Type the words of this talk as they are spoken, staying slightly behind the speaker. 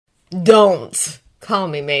Don't. Call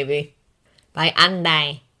me, maybe. By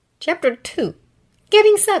Andai. Chapter 2.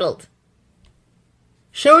 Getting Settled.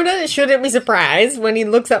 Shota shouldn't be surprised when he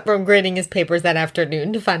looks up from grading his papers that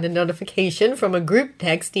afternoon to find a notification from a group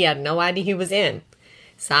text he had no idea he was in.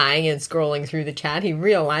 Sighing and scrolling through the chat, he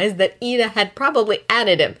realized that Ida had probably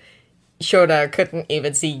added him. Shota couldn't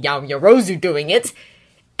even see Yaoyorozu doing it,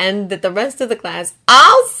 and that the rest of the class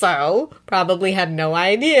also probably had no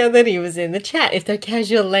idea that he was in the chat if their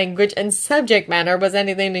casual language and subject matter was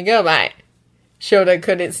anything to go by. Shota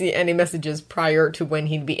couldn't see any messages prior to when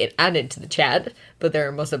he'd be added to the chat, but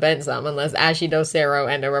there must have been some, unless Ashido, Sero,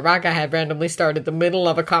 and Uraraka had randomly started the middle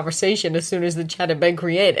of a conversation as soon as the chat had been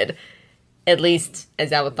created. At least,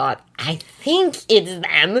 Aizawa thought, I think it's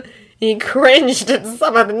them. He cringed at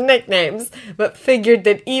some of the nicknames, but figured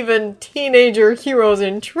that even teenager heroes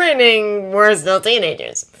in training were still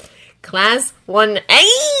teenagers. Class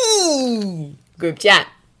 1A! Group chat.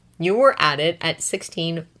 You were added at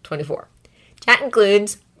 16:24. Chat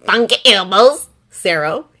includes Funky Elbows,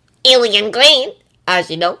 Sero, Alien Green,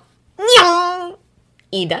 Ashido, Nyong,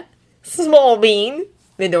 Ida, Small Bean,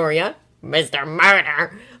 Midoriya, Mr.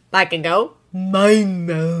 Murder, Bakugo, Mind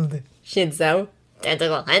Meld, Shinso,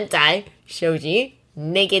 Tentacle Hentai, Shoji,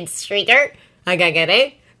 Naked Streaker,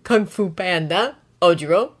 Agagere, Kung Fu Panda,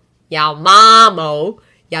 Ojiro, Yaomamo,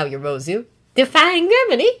 Yaoyorozu, Defying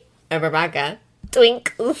Gravity, Uraraka,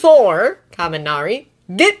 Twink Thor, Kaminari,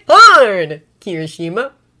 Get Hard,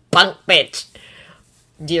 Kirishima, Punk Bitch,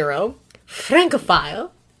 Jiro,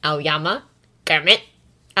 Francophile, Aoyama, Kermit,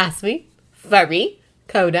 Asui, Furry,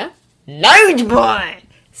 Koda, Large Boy,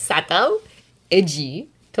 Sato, Iji,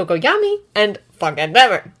 Tokoyami, and Fucking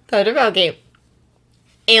Never, Todoroki.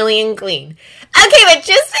 Alien Queen. Okay, but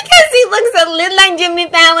just because he looks a little like Jimmy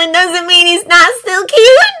Fallon doesn't mean he's not still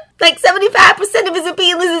cute. Like 75% of his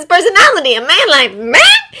appeal is his personality. A man like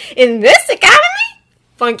that in this academy?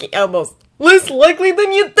 Funky Elbows. Less likely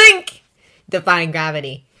than you'd think. Defying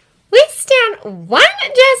Gravity. We stand one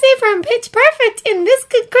Jesse from Pitch Perfect in this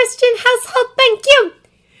good Christian household, thank you.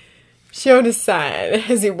 Shota sighed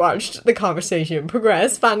as he watched the conversation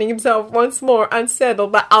progress, finding himself once more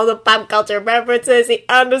unsettled by all the pop culture references he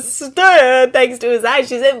understood thanks to his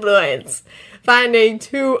Aisha's influence. Finding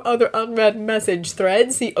 2 other unread message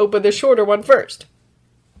threads, he opened the shorter one first.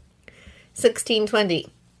 16:20.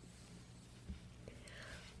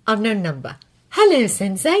 Unknown number. Hello,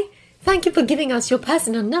 Sensei. Thank you for giving us your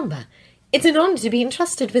personal number. It's an honor to be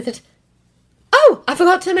entrusted with it. Oh, I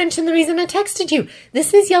forgot to mention the reason I texted you.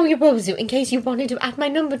 This is Yaoyorozu, in case you wanted to add my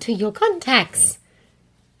number to your contacts.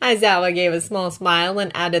 Aizawa gave a small smile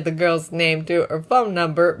and added the girl's name to her phone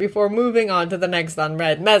number before moving on to the next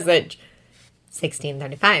unread message.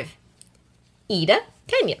 16:35. Ida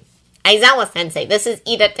Tenya. Aizawa-sensei, this is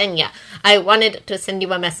Ida Tenya. I wanted to send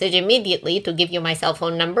you a message immediately to give you my cell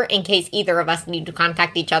phone number in case either of us need to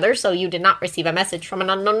contact each other so you did not receive a message from an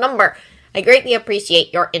unknown number. I greatly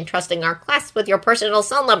appreciate your entrusting our class with your personal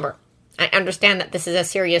cell number. I understand that this is a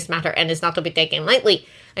serious matter and is not to be taken lightly.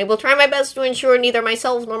 I will try my best to ensure neither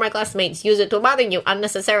myself nor my classmates use it to bother you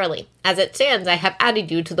unnecessarily. As it stands, I have added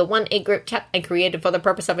you to the 1A group chat I created for the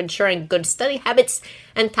purpose of ensuring good study habits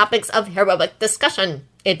and topics of heroic discussion.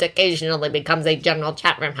 It occasionally becomes a general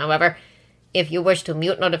chat room, however. If you wish to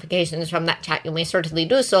mute notifications from that chat, you may certainly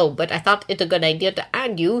do so, but I thought it a good idea to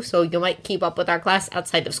add you so you might keep up with our class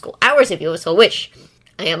outside of school hours if you so wish.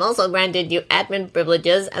 I have also granted you admin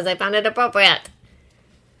privileges as I found it appropriate.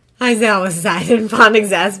 Aizawa sighed in fond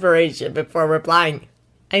exasperation before replying.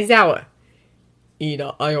 Aizawa.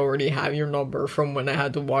 Ida, I already have your number from when I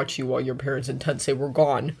had to watch you while your parents and Tensei were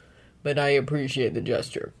gone, but I appreciate the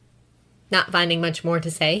gesture. Not finding much more to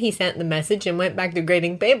say, he sent the message and went back to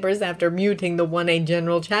grading papers after muting the 1A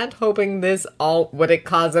general chat, hoping this all wouldn't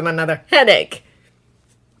cause him another headache.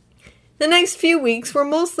 The next few weeks were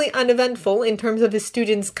mostly uneventful in terms of his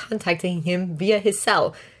students contacting him via his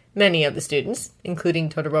cell. Many of the students, including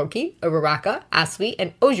Todoroki, Uraraka, Asui,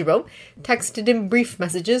 and Ojiro, texted him brief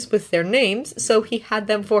messages with their names, so he had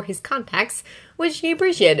them for his contacts, which he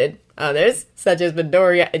appreciated. Others, such as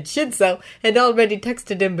Midoriya and Shinso, had already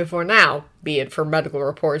texted him before now, be it for medical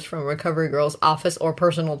reports from Recovery Girl's office or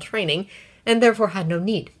personal training, and therefore had no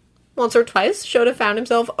need. Once or twice, Shota found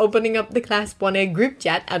himself opening up the Class 1A group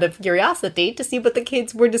chat out of curiosity to see what the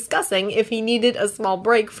kids were discussing if he needed a small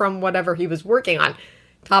break from whatever he was working on.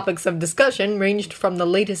 Topics of discussion ranged from the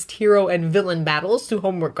latest hero and villain battles to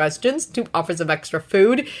homework questions to offers of extra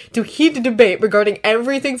food to heated debate regarding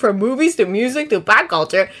everything from movies to music to pop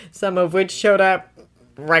culture, some of which Shota,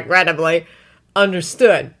 regrettably,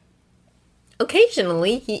 understood.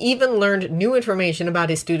 Occasionally, he even learned new information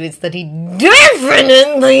about his students that he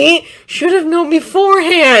definitely should have known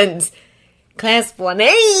beforehand. Class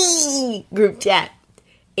 1A group chat.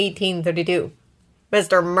 1832.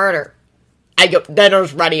 Mr. Murder. Hey, your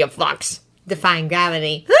dinner's ready, you fucks. Defying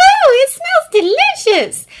gravity. Oh, it smells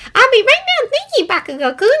delicious. I'll be right now. Thank you,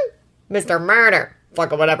 Bakugo-kun. Mr. Murder.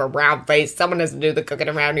 Fucking whatever, brown face. Someone has to do the cooking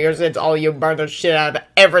around here since all you burn the shit out of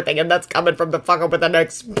everything, and that's coming from the fucker with an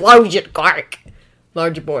explosion cork.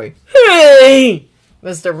 Large boy. Hey!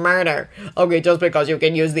 Mr. Murder. Okay, just because you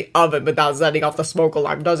can use the oven without setting off the smoke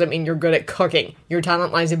alarm doesn't mean you're good at cooking. Your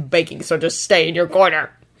talent lies in baking, so just stay in your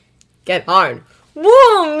corner. Get hard.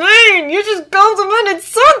 Whoa, man! You just complimented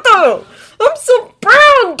Santo! I'm so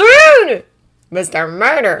proud, dude! Mr.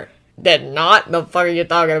 Murder. Did not? The fuck are you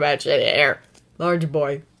talking about, shitty hair? Large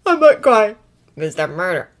boy. I might cry. Mr.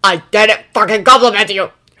 Murder. I didn't fucking compliment you!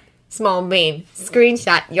 Small bean.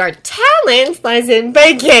 Screenshot. Your talent lies in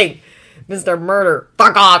baking! Mr. Murder.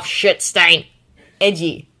 Fuck off, shit stain.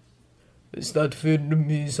 Edgy. Is that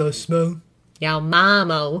Vietnamese I smell? Yo,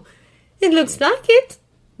 mamo. It looks like it.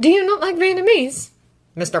 Do you not like Vietnamese?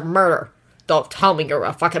 Mr. Murder. Don't tell me you're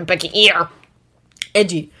a fucking picky eater.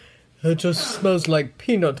 Edgy. It just smells like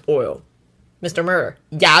peanut oil. Mr. Murder.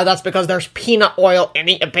 Yeah, that's because there's peanut oil in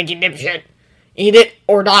it, you picky dipshit. Eat it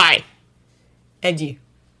or die. Edgy.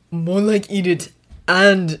 More like eat it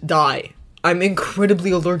and die. I'm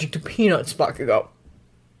incredibly allergic to peanuts, Bakugo.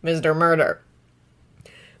 Mr. Murder.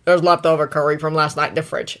 There's leftover curry from last night in the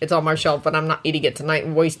fridge. It's on my shelf, but I'm not eating it tonight,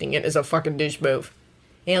 and wasting it is a fucking douche move.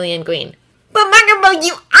 Alien Queen. But Bakugo,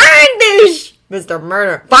 you are a douche! Mr.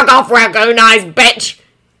 Murder. Fuck off, raccoon eyes, bitch!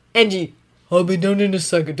 Edgy. I'll be done in a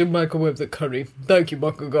second to microwave the curry. Thank you,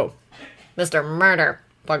 Bakugo. Mr. Murder.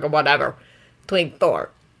 Fucking whatever. Twink Thor.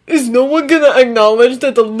 Is no one gonna acknowledge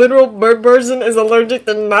that the literal bird person is allergic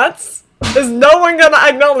to nuts? Is no one gonna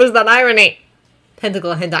acknowledge that irony?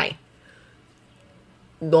 Tentacle Hentai.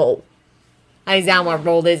 No. Aizawa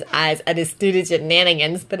rolled his eyes at his student's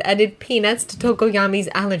shenanigans, but added peanuts to Tokoyami's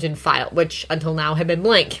allergen file, which until now had been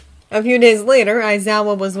blank. A few days later,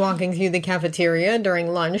 Aizawa was walking through the cafeteria during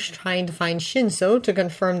lunch, trying to find Shinso to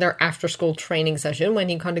confirm their after-school training session when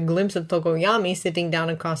he caught a glimpse of Tokoyami sitting down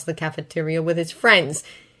across the cafeteria with his friends.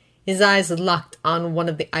 His eyes locked on one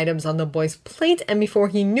of the items on the boy's plate, and before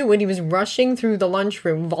he knew it, he was rushing through the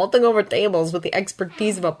lunchroom, vaulting over tables with the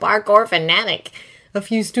expertise of a parkour fanatic. A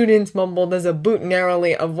few students mumbled as a boot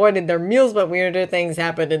narrowly avoided their meals, but weirder things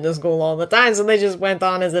happened in the school all the time, so they just went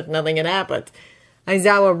on as if nothing had happened.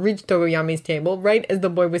 Aizawa reached Tokoyami's table right as the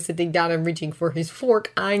boy was sitting down and reaching for his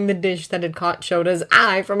fork, eyeing the dish that had caught Shota's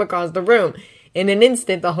eye from across the room. In an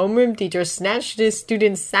instant, the homeroom teacher snatched his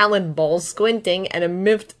student's salad bowl, squinting at a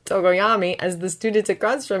miffed Tokoyami as the students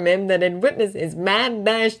across from him that had witnessed his mad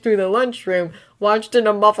dash through the lunchroom watched in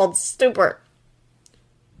a muffled stupor.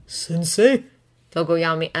 Sensei?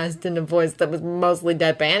 Tokoyami asked in a voice that was mostly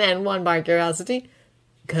deadpan and won by curiosity.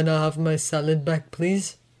 Can I have my salad back,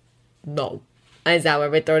 please? No.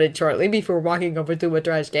 Aizawa retorted shortly before walking over to a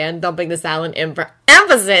trash can, dumping the salad in for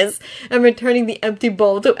emphasis, and returning the empty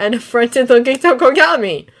bowl to an affronted looking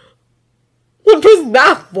Tokoyami. What was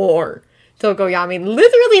that for? Tokoyami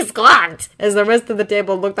literally squawked as the rest of the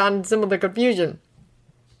table looked on in similar confusion.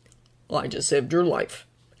 I just saved your life.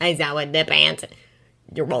 Aizawa deadpanned.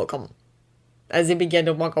 You're welcome. As he began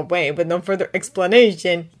to walk away with no further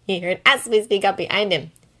explanation, he heard Asumi speak up behind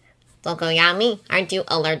him. Tokoyami, aren't you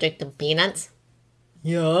allergic to peanuts?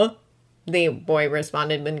 Yeah, the boy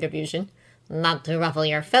responded in confusion. Not to ruffle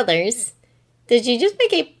your feathers. Did you just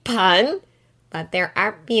make a pun? But there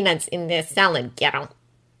are peanuts in this salad, kiddo.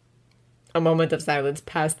 A moment of silence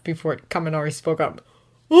passed before Kaminari spoke up.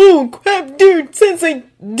 Oh, crap, dude, Sensei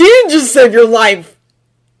did just save your life!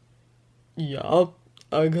 Yeah,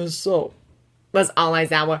 I guess so. Was all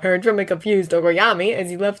Aizawa heard from a confused Tokoyami as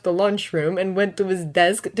he left the lunchroom and went to his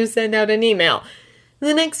desk to send out an email.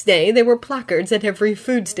 The next day, there were placards at every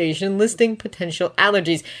food station listing potential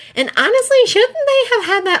allergies. And honestly, shouldn't they have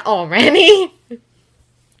had that already?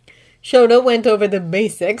 Shota went over the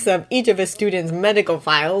basics of each of his students' medical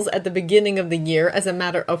files at the beginning of the year as a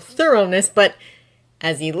matter of thoroughness, but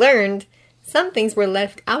as he learned, some things were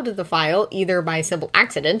left out of the file either by simple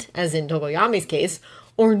accident, as in Tokoyami's case,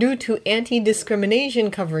 or due to anti-discrimination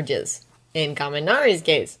coverages. In Kaminari's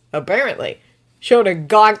case, apparently. Shota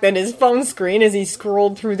gawked at his phone screen as he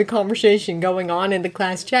scrolled through the conversation going on in the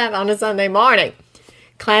class chat on a Sunday morning.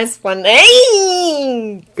 Class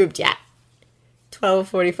 1A! Group chat.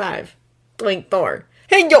 12:45. Twink Thor.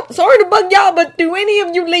 Hey yo, sorry to bug y'all, but do any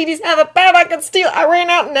of you ladies have a pet I could steal? I ran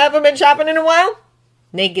out and haven't been shopping in a while.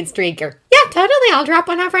 Naked Streaker. Yeah, totally. I'll drop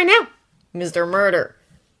one off right now. Mr. Murder.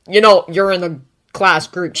 You know, you're in the class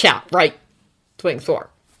group chat, right? Twink Thor.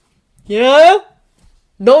 Yeah?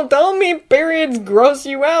 Don't tell me periods gross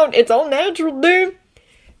you out. It's all natural, dude.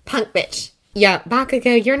 Punk bitch. Yeah,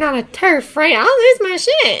 Bakugo, you're not a turf, right? I'll lose my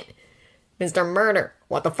shit. Mr. Murder.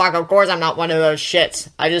 What the fuck? Of course I'm not one of those shits.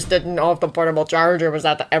 I just didn't know if the portable charger was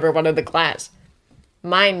at everyone in the class.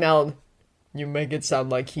 Mind meld. You make it sound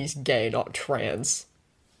like he's gay, not trans.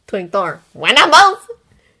 Twink Thor. Why not both?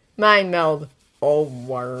 Mind meld. Oh,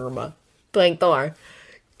 worm. Twink Thor.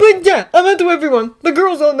 But yeah, I'm into everyone. The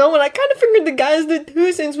girls don't know, and I kind of figured the guys did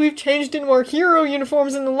too since we've changed into our hero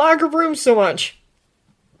uniforms in the locker room so much.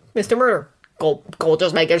 Mr. Murder. Cool,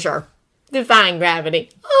 just making sure. Defying gravity.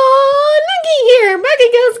 Oh, looky here,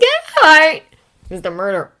 Bakugo's got heart. Mr.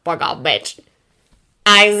 Murder. Fuck off, bitch.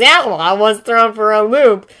 Aizawa was thrown for a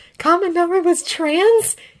loop. Commodore was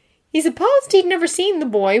trans? He supposed he'd never seen the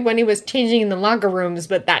boy when he was changing in the locker rooms,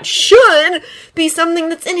 but that should be something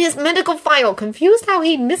that's in his medical file. Confused how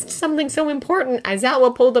he missed something so important,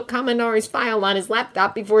 Aizawa pulled up Kaminore's file on his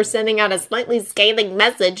laptop before sending out a slightly scathing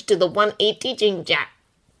message to the 1A teaching chat.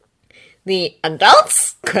 The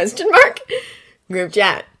adults? Question mark? Group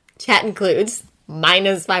chat. Chat includes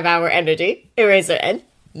 -5-hour energy, Eraserhead,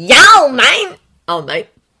 Y'all mine, All Night,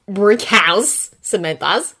 Brick House,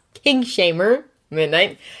 Samantha's, King Shamer,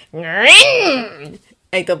 Midnight,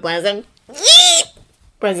 Ectoplasm,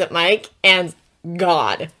 Present Mike, and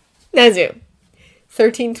God. Nezu.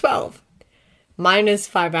 1312.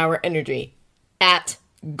 -5-hour energy. At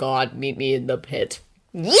God meet me in the pit.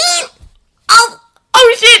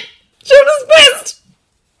 Oh shit! Shona's pissed!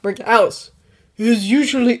 Brick House. It is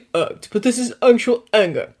usually irked, but this is actual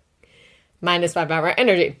anger. -5-hour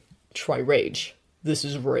energy. Try rage. This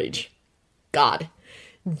is rage. God.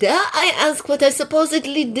 Dare I ask what I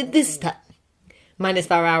supposedly did this time?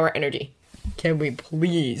 -5-hour energy. Can we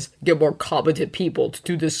please get more competent people to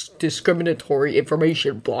do this discriminatory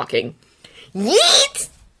information blocking? Yeet!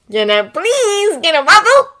 Can I please get a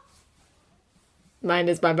waffle?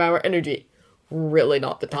 -5-hour energy. Really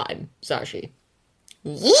not the time, Sashi.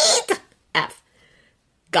 Yeet! F.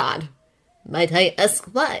 God. Might I ask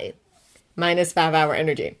why? -5-hour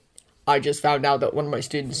energy. I just found out that one of my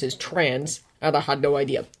students is trans, and I had no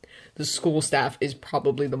idea. The school staff is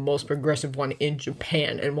probably the most progressive one in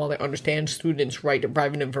Japan, and while I understand students' right to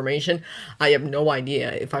private information, I have no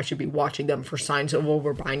idea if I should be watching them for signs of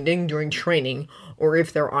overbinding during training, or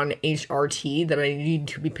if they're on HRT that I need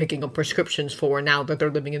to be picking up prescriptions for now that they're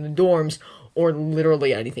living in the dorms, or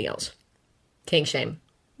literally anything else. King Shame.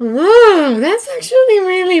 Whoa, that's actually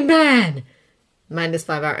really bad.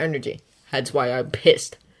 -5-hour energy. That's why I'm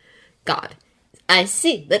pissed. God. I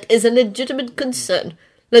see, that is a legitimate concern.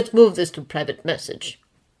 Let's move this to private message.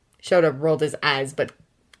 Shoda rolled his eyes, but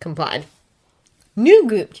complied. New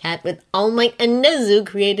group chat with All Might and Nezu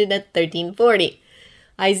created at 1340.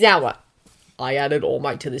 Aizawa. I added All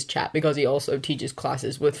Might to this chat because he also teaches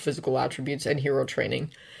classes with physical attributes and hero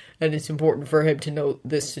training, and it's important for him to know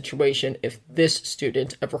this situation if this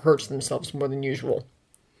student ever hurts themselves more than usual.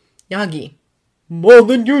 Yagi. More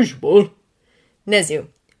than usual? Nezu.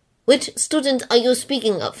 Which student are you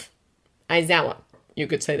speaking of? Aizawa. You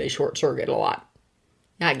could say they short-circuit a lot.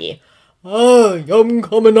 Yagi. Young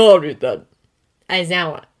Kaminari then.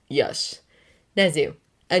 Aizawa. Yes. Nezu.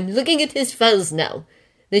 I'm looking at his files now.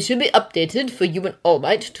 They should be updated for you and All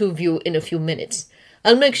Might to view in a few minutes.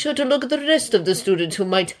 I'll make sure to look at the rest of the students who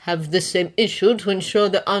might have the same issue to ensure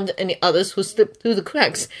there aren't any others who slip through the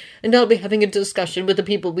cracks, and I'll be having a discussion with the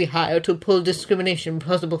people we hire to pull discrimination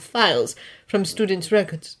possible files from students'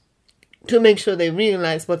 records, to make sure they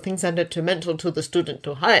realize what things are detrimental to the student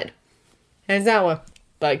to hide. Aizawa.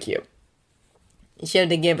 Thank you.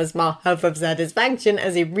 Shoda gave a small huff of satisfaction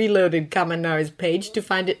as he reloaded Kaminari's page to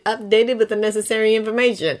find it updated with the necessary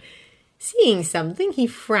information. Seeing something, he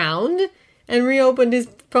frowned and reopened his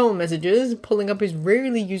phone messages, pulling up his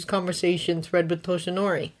rarely used conversation thread with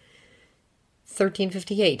Toshinori.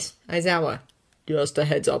 1358. Aizawa. Just a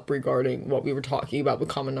heads up regarding what we were talking about with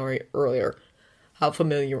Kaminari earlier. How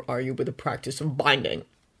familiar are you with the practice of binding?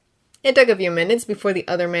 It took a few minutes before the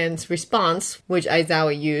other man's response, which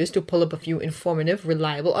Aizawa used to pull up a few informative,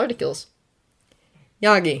 reliable articles.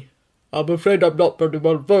 Yagi. I'm afraid I'm not very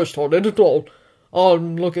well versed on it at all.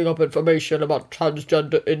 I'm looking up information about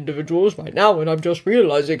transgender individuals right now, and I'm just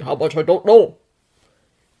realizing how much I don't know.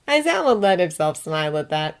 Aizawa let himself smile at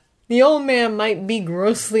that. The old man might be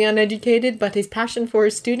grossly uneducated, but his passion for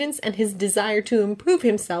his students and his desire to improve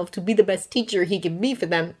himself to be the best teacher he can be for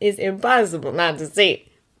them is impossible not to see.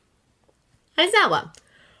 Aizawa.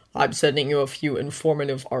 I'm sending you a few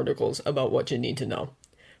informative articles about what you need to know.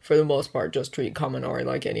 For the most part, just treat Kaminari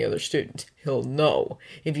like any other student. He'll know.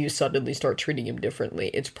 If you suddenly start treating him differently,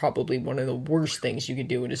 it's probably one of the worst things you can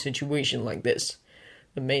do in a situation like this.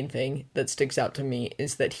 The main thing that sticks out to me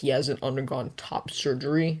is that he hasn't undergone top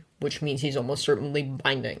surgery, which means he's almost certainly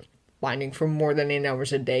binding. Binding for more than 8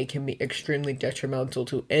 hours a day can be extremely detrimental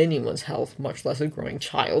to anyone's health, much less a growing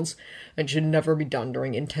child's, and should never be done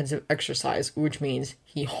during intensive exercise, which means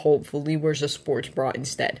he hopefully wears a sports bra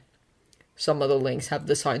instead. Some of the links have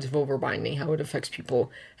the signs of overbinding, how it affects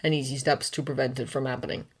people, and easy steps to prevent it from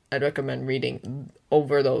happening. I'd recommend reading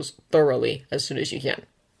over those thoroughly as soon as you can.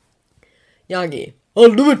 Yagi.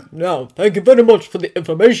 I'll do it now. Thank you very much for the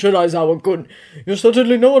information, Aizawa-kun. You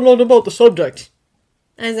certainly know a lot about the subject.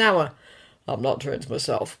 Aizawa. I'm not trans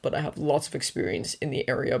myself, but I have lots of experience in the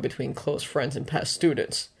area between close friends and past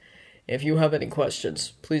students. If you have any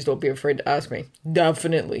questions, please don't be afraid to ask me.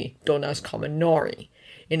 Definitely don't ask Kaminari.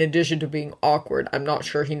 In addition to being awkward, I'm not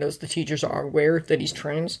sure he knows the teachers are aware that he's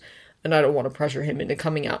trans, and I don't want to pressure him into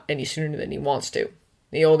coming out any sooner than he wants to.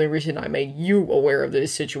 The only reason I made you aware of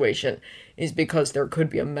this situation is because there could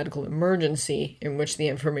be a medical emergency in which the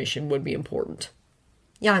information would be important.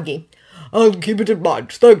 Yagi. I'll keep it in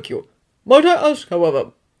mind, thank you. Might I ask,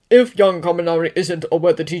 however, if young Kaminari isn't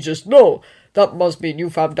aware the teachers know, that must mean you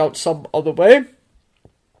found out some other way?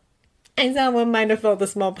 Aizawa might have felt a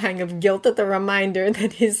small pang of guilt at the reminder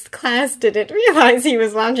that his class didn't realize he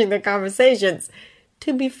was watching the conversations.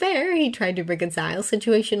 To be fair, he tried to reconcile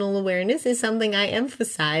situational awareness is something I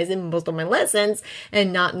emphasize in most of my lessons,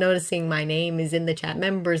 and not noticing my name is in the chat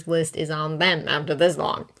members list is on them after this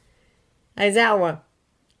long. Aizawa.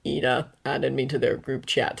 Ida added me to their group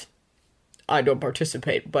chat. I don't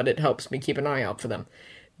participate, but it helps me keep an eye out for them.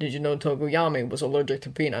 Did you know Toguyami was allergic to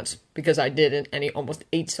peanuts? Because I didn't, and he almost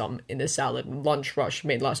ate some in the salad lunch rush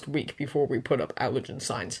made last week before we put up allergen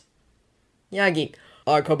signs. Yagi.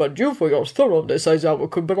 I commend you for your thoroughness,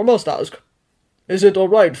 Aizawa-kun, but I must ask, is it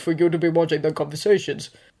alright for you to be watching their conversations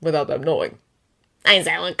without them knowing?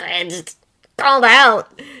 Aizawa cringed. Called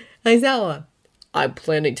out. Aizawa. I'm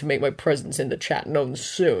planning to make my presence in the chat known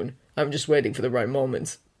soon. I'm just waiting for the right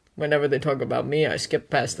moments. Whenever they talk about me, I skip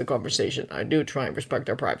past the conversation. I do try and respect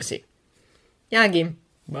their privacy. Yagi.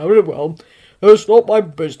 Very well. It's not my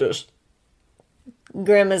business.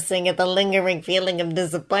 Grimacing at the lingering feeling of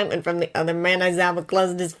disappointment from the other man, Aizawa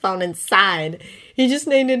closed his phone and sighed. He just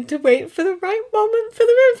needed to wait for the right moment for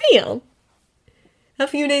the reveal. A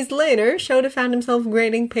few days later, Shota found himself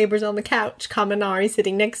grading papers on the couch, Kaminari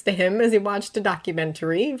sitting next to him as he watched a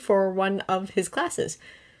documentary for one of his classes.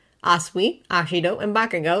 Asui, Ashido, and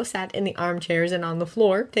Bakugo sat in the armchairs and on the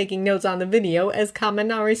floor, taking notes on the video as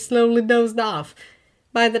Kaminari slowly dozed off.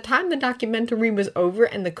 By the time the documentary was over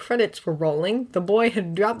and the credits were rolling, the boy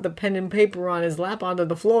had dropped the pen and paper on his lap onto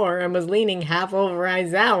the floor and was leaning half over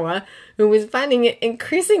Aizawa, who was finding it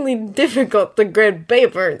increasingly difficult to grade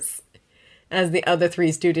papers. As the other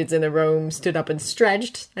 3 students in the room stood up and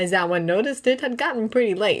stretched, Aizawa noticed it had gotten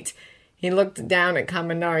pretty late. He looked down at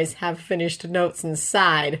Kaminari's half-finished notes and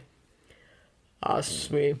sighed.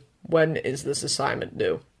 Asui, when is this assignment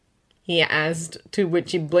due? He asked, to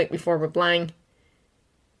which he blinked before replying.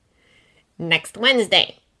 Next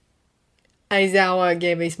Wednesday. Aizawa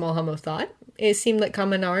gave a small hum of thought. It seemed that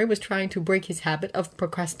Kaminari was trying to break his habit of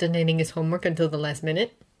procrastinating his homework until the last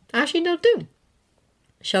minute. Ashido too.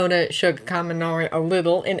 Shota shook Kaminari a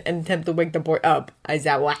little in an attempt to wake the boy up.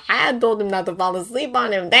 Aizawa had told him not to fall asleep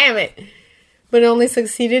on him, damn it! But only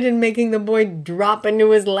succeeded in making the boy drop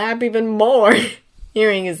into his lap even more.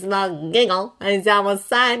 Hearing his small giggle, Aizawa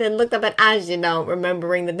sighed and looked up at Ashido,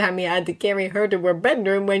 remembering the time he had to carry her to her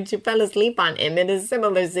bedroom when she fell asleep on him in a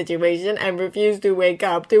similar situation and refused to wake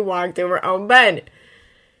up to walk to her own bed.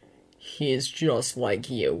 He's just like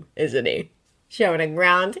you, isn't he? Shota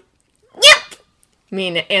groaned. Yep!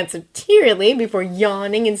 Mina answered tearily before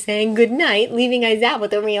yawning and saying goodnight, leaving Aizawa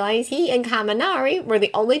to realize he and Kaminari were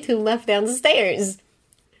the only 2 left downstairs.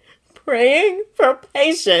 Praying for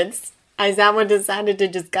patience, Aizawa decided to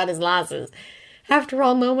just cut his losses. After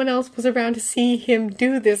all, no one else was around to see him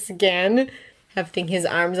do this again. Hefting his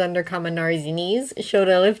arms under Kaminari's knees,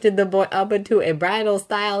 Shota lifted the boy up into a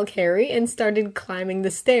bridal-style carry and started climbing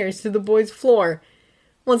the stairs to the boy's floor.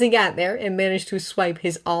 Once he got there and managed to swipe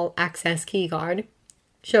his all-access keycard,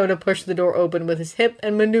 Shota pushed the door open with his hip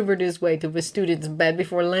and maneuvered his way to the student's bed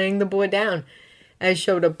before laying the boy down. As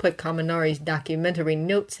Shota put Kaminari's documentary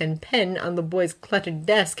notes and pen on the boy's cluttered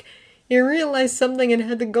desk, he realized something and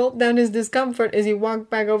had to gulp down his discomfort as he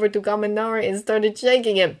walked back over to Kaminari and started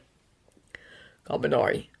shaking him.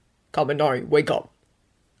 Kaminari, wake up.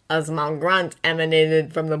 A small grunt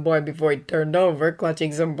emanated from the boy before he turned over,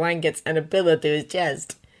 clutching some blankets and a pillow to his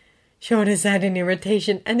chest. Shoda said in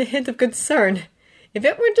irritation and a hint of concern. If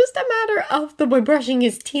it were just a matter of the boy brushing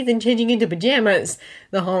his teeth and changing into pajamas,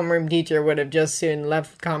 the homeroom teacher would have just soon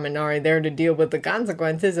left Kaminari there to deal with the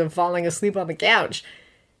consequences of falling asleep on the couch.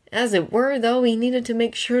 As it were, though, he needed to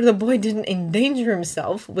make sure the boy didn't endanger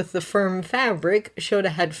himself with the firm fabric Shoda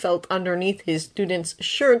had felt underneath his student's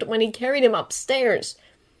shirt when he carried him upstairs.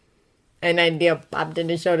 An idea popped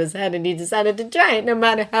into Shoda's head and he decided to try it, no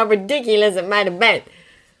matter how ridiculous it might have been.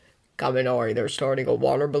 Kaminari, they're starting a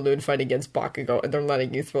water balloon fight against Bakugo, and they're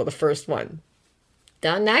letting you throw the first one.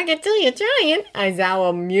 Don't knock it till you try it,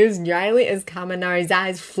 Aizawa mused dryly as Kaminari's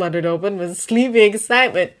eyes fluttered open with sleepy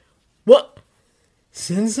excitement. What?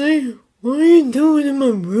 Sensei, what are you doing in my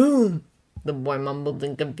room? The boy mumbled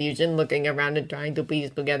in confusion, looking around and trying to piece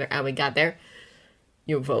together how he got there.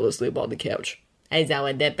 You fell asleep on the couch.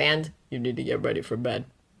 Aizawa deadpanned. You need to get ready for bed.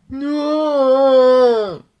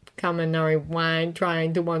 No! Kaminari whined,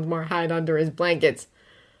 trying to once more hide under his blankets.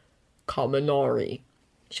 Kaminari.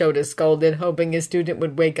 Shoda scolded, hoping his student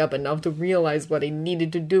would wake up enough to realize what he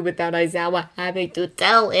needed to do without Aizawa having to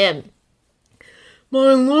tell him.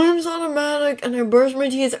 My alarm's automatic and I brushed my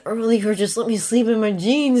teeth earlier. Just let me sleep in my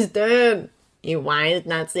jeans, Dad. He whined,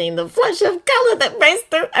 not seeing the flush of color that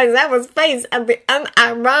raced through Aizawa's face at the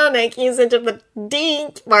unironic usage of the D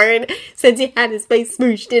word since he had his face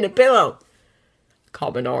smooshed in a pillow.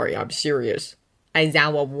 Kaminari, I'm serious,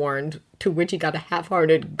 Aizawa warned, to which he got a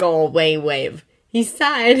half-hearted go-away wave. He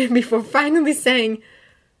sighed before finally saying,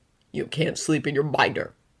 You can't sleep in your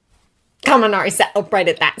binder. Kaminari sat upright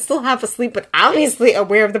at that, still half asleep but obviously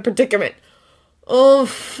aware of the predicament. Oh,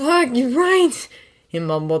 fuck, you're right, he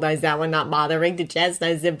mumbled, Aizawa not bothering to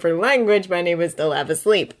chastise him for language when he was still half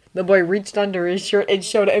asleep. The boy reached under his shirt and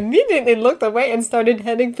Shoda immediately looked away and started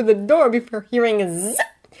heading for the door before hearing a zip,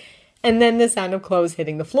 and then the sound of clothes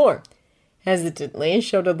hitting the floor. Hesitantly,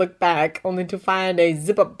 Shoda looked back, only to find a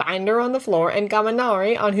zip-up binder on the floor and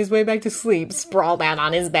Kaminari, on his way back to sleep, sprawled out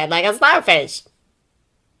on his bed like a starfish.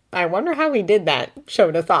 I wonder how he did that,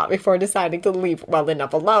 Shoda thought before deciding to leave well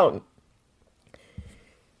enough alone.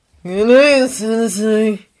 Good night,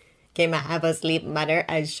 Sensei, came a half-asleep mutter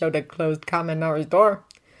as Shoda closed Kaminari's door.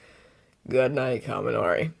 Good night,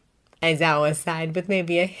 Kaminari. Aizawa sighed with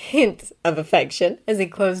maybe a hint of affection as he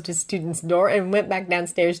closed his student's door and went back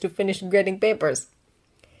downstairs to finish grading papers.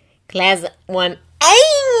 Class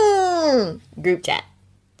 1A! Group chat.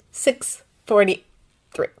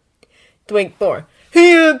 6:43. Twink Thor.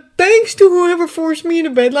 Hey, thanks to whoever forced me into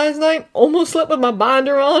bed last night. Almost slept with my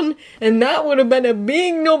binder on, and that would have been a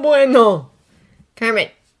big no bueno.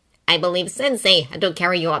 Kermit. I believe Sensei had to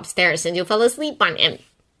carry you upstairs since you fell asleep on him.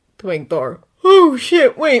 Twink Thor. Oh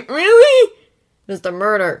shit, wait, really? Mr.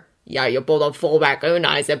 Murder. Yeah, you pulled a full raccoon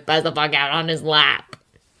eyes and passed the fuck out on his lap.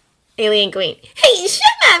 Alien Queen. Hey, shut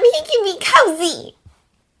up, he can be cozy.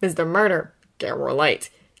 Mr. Murder. Get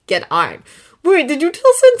relate. Get on. Wait, did you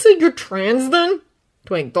tell Sensei you're trans then?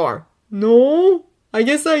 Twink Thor. No, I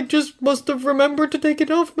guess I just must have remembered to take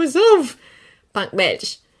it off myself. Punk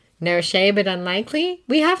bitch. No shade but unlikely.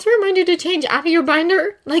 We have to remind you to change out of your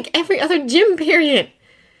binder like every other gym period.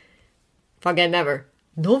 Fucking never.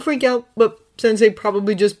 Don't freak out, but Sensei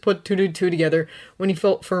probably just put 2 to 2 together when he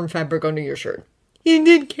felt firm fabric under your shirt. He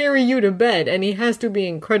did carry you to bed, and he has to be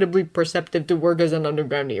incredibly perceptive to work as an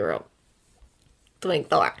underground hero. Twink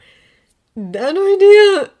Thor. That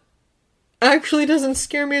idea actually doesn't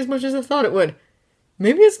scare me as much as I thought it would.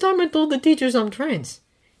 Maybe it's time I told the teachers I'm trans.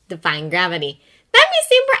 Defying gravity. That'd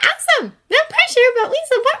be super awesome! No pressure, but we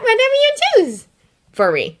support whatever you choose.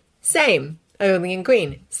 Furry. Same. Alien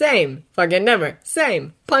Queen. Same. Fucking never.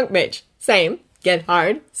 Same. Punk bitch. Same. Get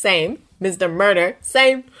hard. Same. Mr. Murder.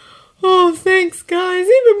 Same. Oh, thanks, guys.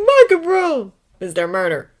 Even Maka Bro. Mr.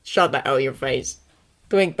 Murder. Shut the hell your face.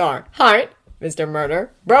 Twink Thor. Heart. Mr.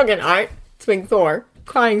 Murder. Broken heart. Twink Thor.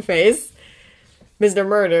 Crying face. Mr.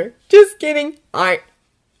 Murder. Just kidding. Heart.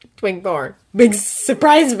 Twink Thor. Big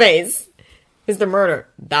surprise face. Mr. Murder.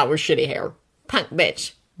 That was shitty hair. Punk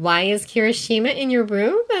bitch. Why is Kirishima in your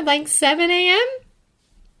room at like 7 a.m.?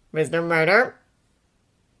 Mr. Murder.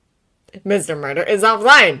 Mr. Murder is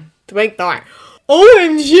offline. Twink Thor.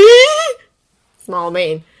 OMG! Small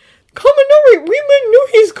bean. Kaminari, we might know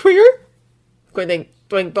he's queer.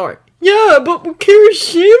 Twink Thor. Yeah, but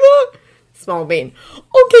Kirishima? Small bean.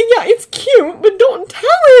 Okay, yeah, it's cute, but don't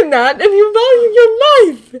tell him that if you value your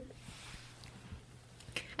life.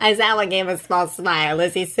 Aizawa gave a small smile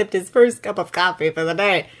as he sipped his first cup of coffee for the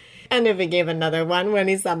day. And if he gave another one when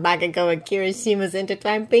he saw Bakugo and Kirishima's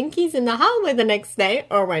intertwined pinkies in the hallway the next day,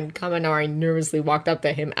 or when Kaminari nervously walked up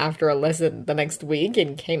to him after a lesson the next week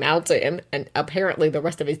and came out to him, and apparently the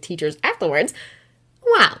rest of his teachers afterwards,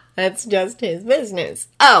 Wow, that's just his business.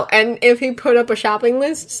 Oh, and if he put up a shopping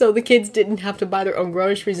list so the kids didn't have to buy their own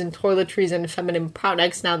groceries and toiletries and feminine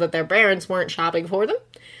products now that their parents weren't shopping for them,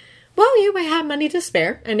 well, you may have money to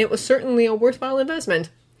spare, and it was certainly a worthwhile investment.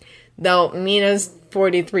 Though Mina's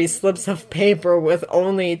 43 slips of paper with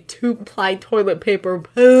only 2-ply toilet paper,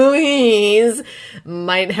 please,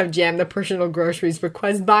 might have jammed the personal groceries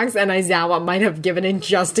request box, and Aizawa might have given in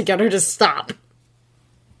just to get her to stop.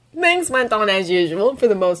 Things went on as usual, for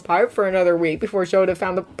the most part, for another week before Shota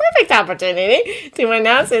found the perfect opportunity to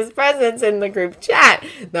announce his presence in the group chat,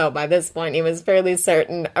 though by this point he was fairly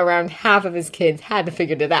certain around half of his kids had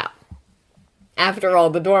figured it out. After all,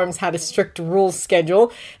 the dorms had a strict rules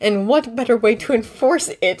schedule, and what better way to enforce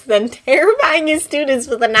it than terrifying his students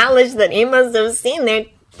with the knowledge that he must have seen their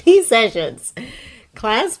tea sessions.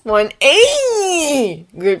 Class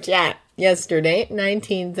 1A! Group chat. Yesterday,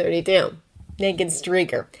 1932. Naked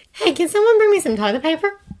Streaker. Hey, can someone bring me some toilet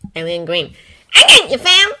paper? Alien Green. I got you,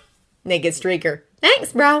 fam! Naked Streaker.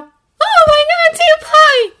 Thanks, bro. Oh my god,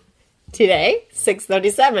 2-ply! Today,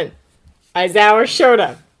 6:37. Aizawa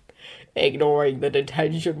Shota. Ignoring the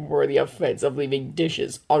detention-worthy offense of leaving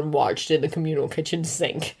dishes unwashed in the communal kitchen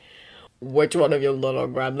sink. Which one of you little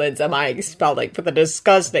gremlins am I expelling for the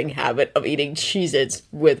disgusting habit of eating Cheez-Its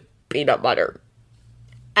with peanut butter?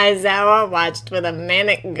 Aizawa watched with a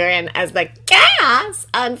manic grin as the chaos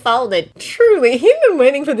unfolded. Truly, he'd been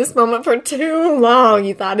waiting for this moment for too long,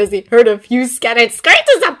 he thought as he heard a few scattered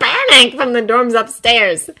screeches of panic from the dorms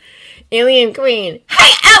upstairs. Alien Queen.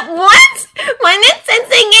 Hey, what? When did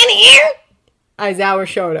Sensei get here? Aizawa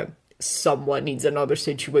showed him. Someone needs another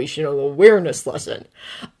situational awareness lesson.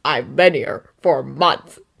 I've been here for a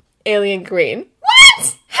month. Alien Queen.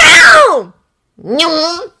 What? How?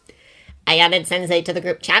 No. I added Sensei to the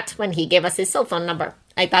group chat when he gave us his cell phone number.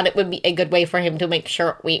 I thought it would be a good way for him to make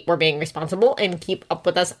sure we were being responsible and keep up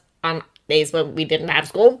with us on days when we didn't have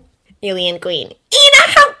school. Alien Queen.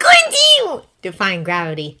 Ida, how could you? Defying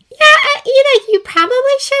gravity. Yeah, Ida, you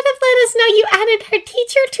probably should have let us know you added her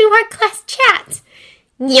teacher to our class chat.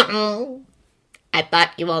 Yeah. I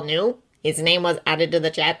thought you all knew. His name was added to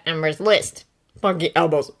the chat members list. Funky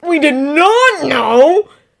elbows. We did not know!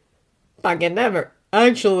 Fucking never.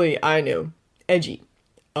 Actually, I knew. Edgy.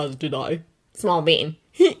 As did I. Small Bean.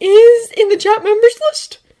 He is in the chat members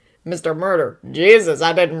list? Mr. Murder. Jesus,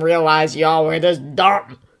 I didn't realize y'all were this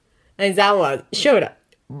dumb. Aizawa. Shota.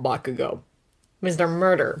 Bakugo. Mr.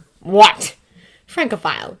 Murder. What?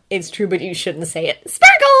 Francophile. It's true, but you shouldn't say it.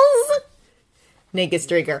 Sparkles! Naked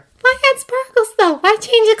Streaker. Why add sparkles, though? Why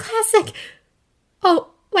change a classic?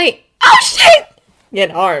 Oh, wait. Oh, shit!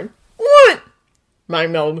 Get hard. What? My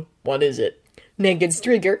meld. What is it? Naked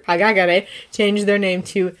Streaker. Hagagare. Changed their name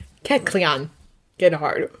to Keklian. Get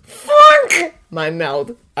hard. Fuck! My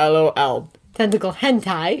meld. LOL. Tentacle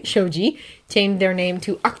Hentai. Shoji. Changed their name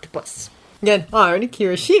to Octopus. Get hard.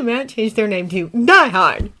 Kirishima. Changed their name to Die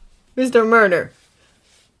Hard. Mr. Murder.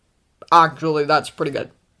 Actually, that's pretty good.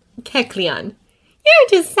 Keklian. You're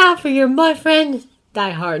just sad for your boyfriend.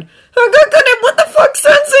 Die Hard. What the fuck,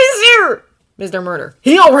 Sensei's here? Mr. Murder.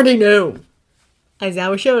 He already knew.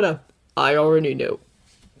 Aizawa Shota. I already knew.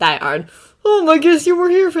 Die Hard. Oh, I guess you were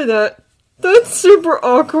here for that. That's super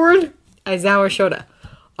awkward. Aizawa Shota.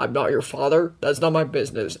 I'm not your father. That's not my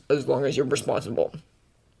business, as long as you're responsible.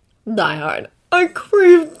 Die Hard. I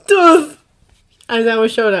crave death. Aizawa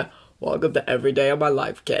Shota. Welcome to every day of my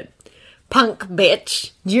life, kid. Punk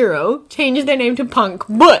Bitch. Jiro changed their name to Punk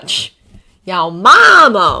Butch. Yao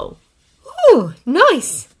Mamo. Ooh,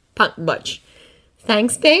 nice. Punk Butch.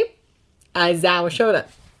 Thanks, Dave. Aizawa Shota.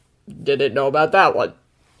 Didn't know about that one.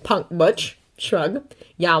 Punk Butch. Shrug.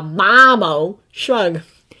 Yao Mamo. Shrug.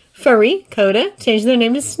 Furry. Coda changed their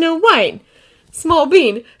name to Snow White. Small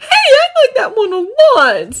Bean. Hey, I like that one a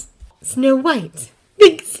lot. Snow White.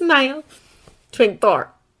 Big smile. Twink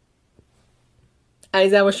Thor.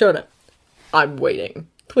 Aizawa Shota. I'm waiting.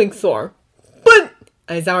 Twink Thor. But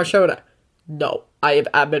Aizawa Shota. No, I have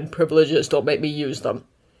admin privileges. Don't make me use them.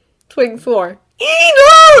 Twink Thor.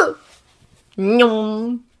 Eagle!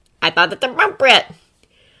 Nom. I thought that's appropriate.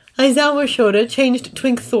 Aizawa Shota changed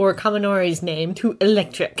Twink Thor Kaminori's name to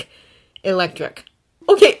Electric. Electric.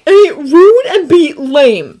 Okay, A, rude, and B,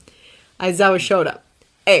 lame. Aizawa Shota.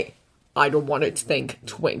 A, I don't want to think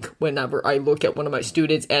Twink whenever I look at one of my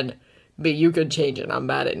students, and B, you can change it. I'm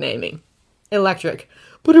bad at naming. Electric.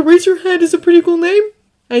 But Eraserhead is a pretty cool name.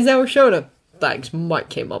 Aizawa Shota. Thanks, Mike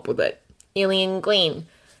came up with it. Alien Queen.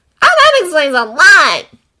 Oh, that explains a lot.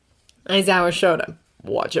 Aizawa Shota.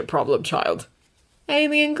 Watch it, problem child.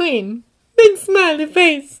 Alien Queen. Big smiley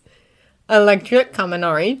face. Electric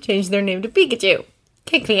Kaminori changed their name to Pikachu.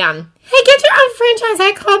 Kikleon. Hey, get your own franchise.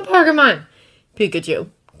 I called Pokemon. Pikachu.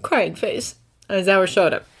 Crying face. Aizawa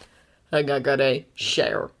showed up. I got a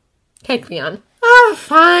share. Kikleon. Oh,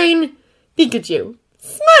 fine. Pikachu.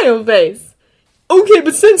 Smile face. Okay,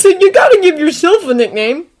 but Sensei, you gotta give yourself a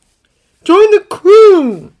nickname. Join the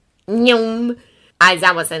crew. Nyum.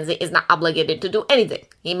 Aizawa Sensei is not obligated to do anything.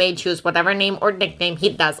 He may choose whatever name or nickname he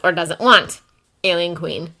does or doesn't want. Alien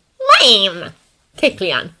Queen. Lame.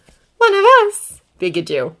 Kikleon. One of us.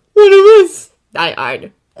 Pikachu. One of us.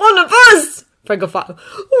 Die-eyed. One of us. Francophile.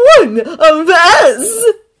 One of us.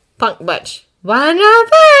 Punk Butch. One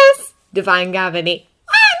of us. Defying Gravity.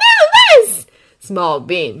 One of us. Small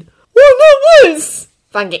Bean. One of us.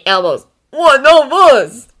 Funky Elbows. One of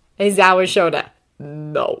us. Aizawa Shoda.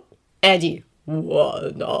 No. Edgy.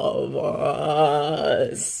 One of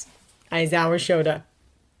us. Aizawa Shoda.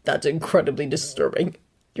 That's incredibly disturbing.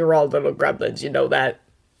 You're all little gremlins, you know that.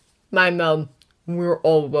 My mom. We're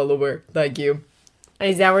all well aware. Thank you.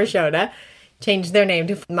 Aizawa Shoda changed their name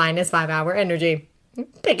to minus 5 hour energy.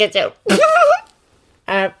 Pikachu.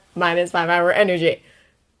 Minus 5 hour energy.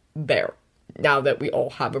 There. Now that we all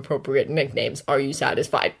have appropriate nicknames, are you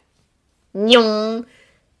satisfied? Nyong.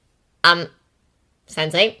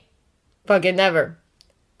 Sensei? Fucking never.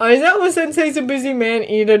 Aizawa Sensei's a busy man.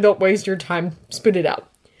 Ida, don't waste your time. Spit it out.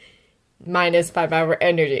 Minus 5 hour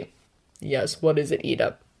energy. Yes, what is it,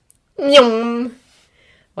 Ida? Nyong.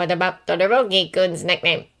 What about Todoroki-kun's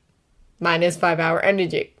nickname? Minus 5 hour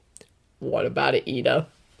energy. What about it, Ida?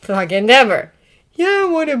 Fucking never. Yeah,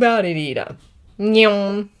 what about it, Ida?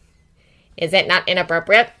 Nyong. Is it not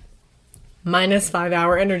inappropriate? Minus 5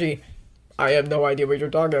 hour energy. I have no idea what you're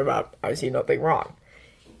talking about. I see nothing wrong.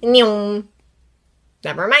 Nyong.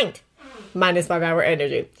 Never mind. Minus 5 hour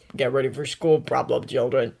energy. Get ready for school, problem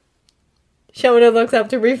children. Shona looks up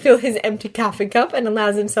to refill his empty coffee cup and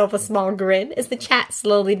allows himself a small grin as the chat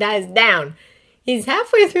slowly dies down. He's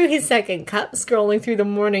halfway through his second cup, scrolling through the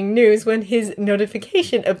morning news when his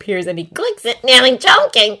notification appears and he clicks it, nearly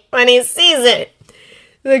choking when he sees it.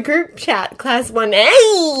 The group chat, Class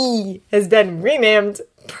 1A, has been renamed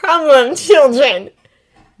Problem Children.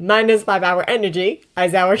 Minus 5 hour energy,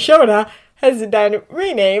 Aizawa Shona has been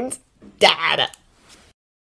renamed Dad.